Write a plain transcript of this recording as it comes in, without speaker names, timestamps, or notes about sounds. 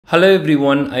Hello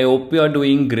everyone, I hope you are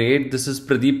doing great. This is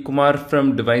Pradeep Kumar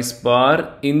from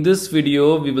DeviceBAR. In this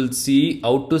video, we will see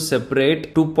how to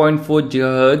separate 2.4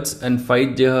 GHz and 5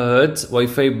 GHz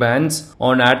Wi-Fi bands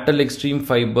on Airtel Xstream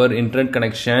fiber internet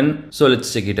connection. So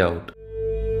let's check it out.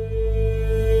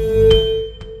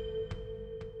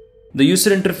 The user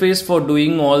interface for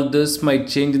doing all this might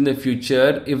change in the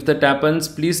future. If that happens,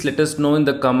 please let us know in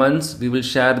the comments. We will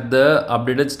share the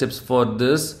updated steps for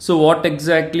this. So what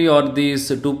exactly are these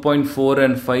 2.4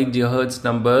 and 5 GHz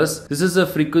numbers? This is a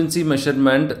frequency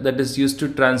measurement that is used to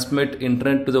transmit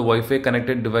internet to the Wi-Fi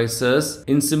connected devices.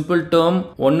 In simple term,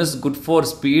 one is good for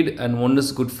speed and one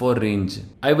is good for range.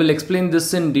 I will explain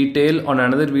this in detail on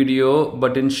another video,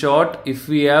 but in short, if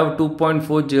we have 2.4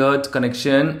 GHz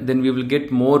connection, then we will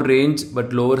get more range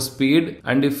but lower speed,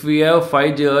 and if we have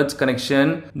 5 GHz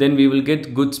connection, then we will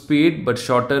get good speed but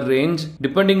shorter range.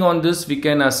 Depending on this, we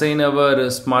can assign our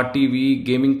smart TV,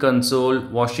 gaming console,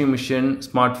 washing machine,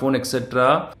 smartphone,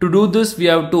 etc. To do this, we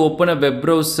have to open a web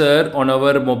browser on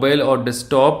our mobile or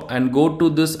desktop and go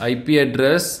to this IP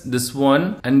address, this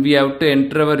one, and we have to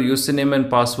enter our username and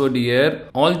password here.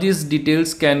 All these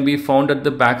details can be found at the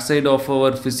backside of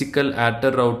our physical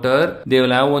Airtel router. They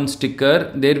will have one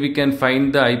sticker. There we can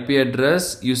find the IP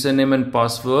address, username and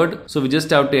password. So we just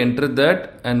have to enter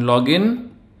that and log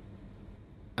in,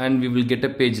 and we will get a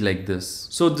page like this.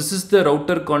 So this is the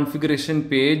router configuration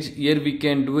page. Here we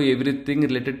can do everything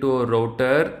related to our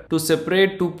router. To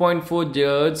separate 2.4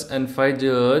 GHz and 5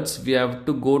 GHz, we have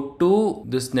to go to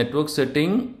this network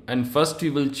setting, and first we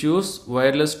will choose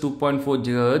wireless 2.4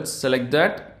 GHz. Select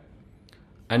that,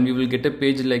 and we will get a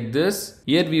page like this.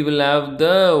 Here we will have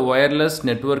the wireless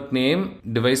network name,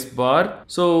 DeviceBAR.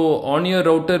 So on your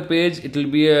router page, it will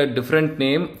be a different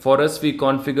name. For us, we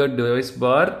configured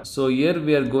DeviceBAR. So here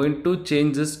we are going to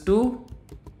change this to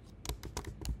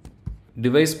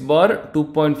DeviceBAR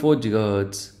 2.4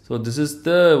 GHz. So this is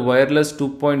the wireless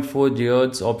 2.4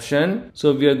 GHz option.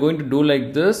 So we are going to do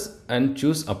like this and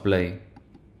choose apply.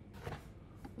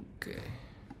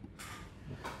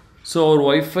 So our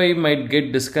Wi-Fi might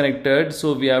get disconnected,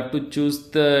 so we have to choose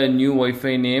the new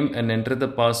Wi-Fi name and enter the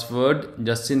password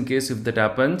just in case if that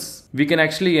happens. We can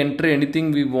actually enter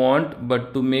anything we want,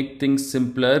 but to make things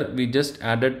simpler, we just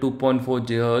added 2.4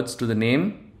 GHz to the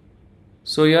name.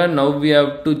 So yeah, now we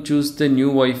have to choose the new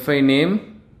Wi-Fi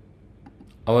name.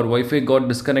 Our Wi-Fi got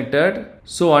disconnected.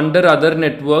 So under other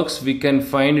networks, we can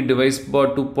find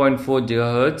DeviceBAR 2.4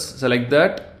 GHz. Select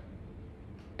that,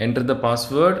 enter the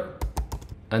password,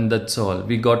 and that's all.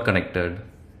 We got connected.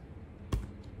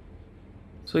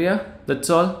 So yeah, that's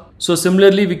all. So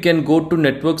similarly, we can go to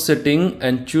network setting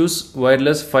and choose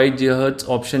wireless 5 GHz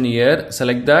option here.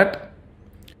 Select that,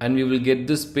 and we will get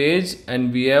this page,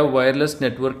 and we have wireless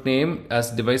network name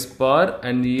as DeviceBAR,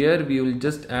 and here we will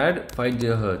just add 5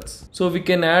 GHz. So we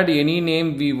can add any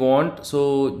name we want.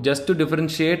 So just to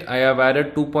differentiate, I have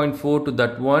added 2.4 to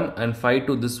that one and 5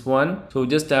 to this one. So we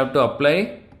just have to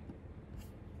apply.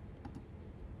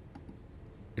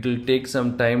 It will take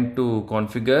some time to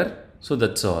configure. So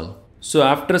that's all. So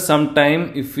after some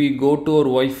time, if we go to our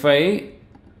Wi-Fi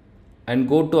and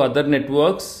go to other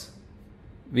networks,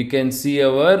 we can see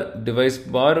our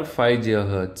DeviceBAR 5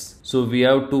 GHz. So we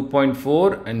have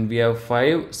 2.4 and we have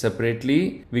 5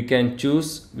 separately. We can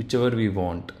choose whichever we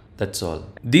want. That's all.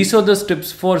 These are the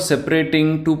steps for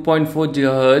separating 2.4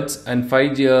 GHz and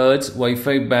 5 GHz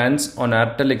Wi-Fi bands on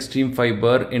Airtel Xstream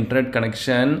fiber internet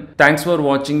connection. Thanks for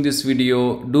watching this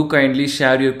video. Do kindly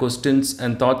share your questions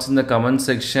and thoughts in the comment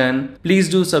section. Please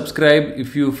do subscribe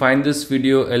if you find this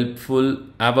video helpful.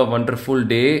 Have a wonderful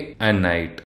day and night.